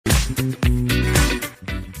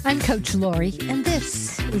I'm Coach Lori, and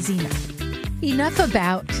this is Enough. Enough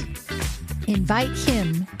about invite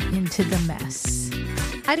him into the mess.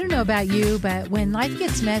 I don't know about you, but when life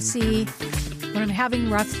gets messy, when I'm having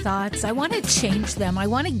rough thoughts, I want to change them. I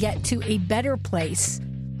want to get to a better place.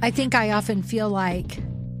 I think I often feel like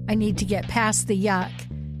I need to get past the yuck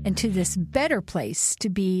and to this better place to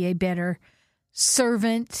be a better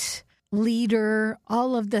servant, leader,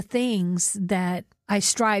 all of the things that I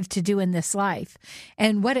strive to do in this life.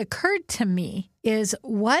 And what occurred to me is,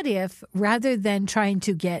 what if rather than trying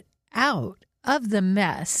to get out of the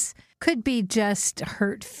mess, could be just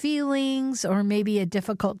hurt feelings or maybe a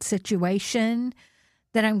difficult situation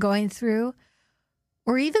that I'm going through,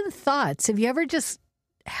 or even thoughts. Have you ever just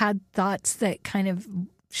had thoughts that kind of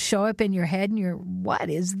show up in your head and you're, what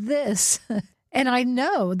is this? And I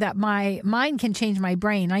know that my mind can change my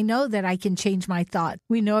brain. I know that I can change my thought.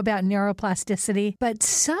 We know about neuroplasticity, but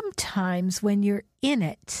sometimes when you're in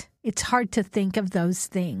it, it's hard to think of those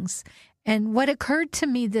things. And what occurred to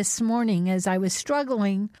me this morning as I was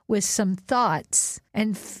struggling with some thoughts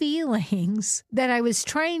and feelings that I was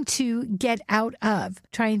trying to get out of,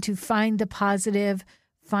 trying to find the positive,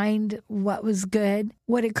 find what was good.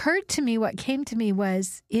 What occurred to me, what came to me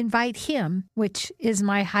was invite him, which is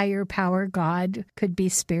my higher power, God, could be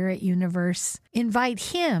spirit, universe. Invite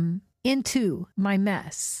him into my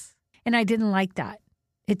mess. And I didn't like that.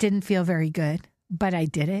 It didn't feel very good, but I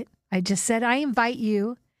did it. I just said, I invite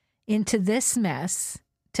you into this mess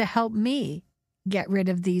to help me get rid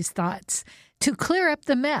of these thoughts, to clear up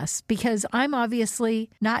the mess, because I'm obviously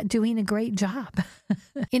not doing a great job.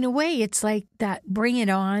 In a way, it's like that bring it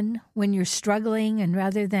on when you're struggling, and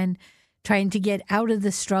rather than trying to get out of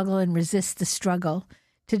the struggle and resist the struggle,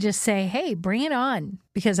 to just say, hey, bring it on,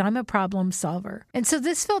 because I'm a problem solver. And so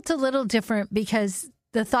this felt a little different because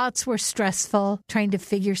the thoughts were stressful, trying to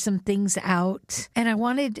figure some things out, and I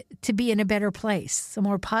wanted to be in a better place, a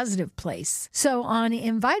more positive place. So on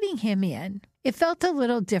inviting him in, it felt a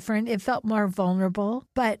little different. It felt more vulnerable,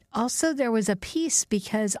 but also there was a peace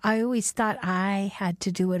because I always thought I had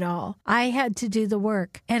to do it all. I had to do the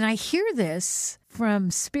work. And I hear this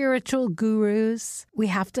from spiritual gurus. We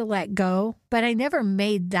have to let go, but I never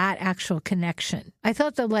made that actual connection. I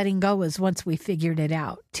thought the letting go was once we figured it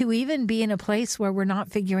out, to even be in a place where we're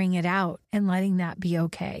not figuring it out and letting that be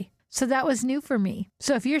okay. So that was new for me.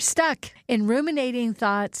 So if you're stuck in ruminating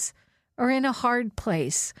thoughts or in a hard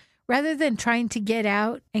place, rather than trying to get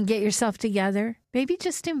out and get yourself together, maybe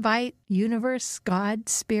just invite universe, God,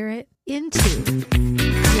 spirit into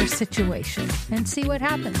your situation and see what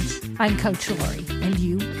happens. I'm Coach Lori, and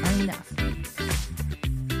you are enough.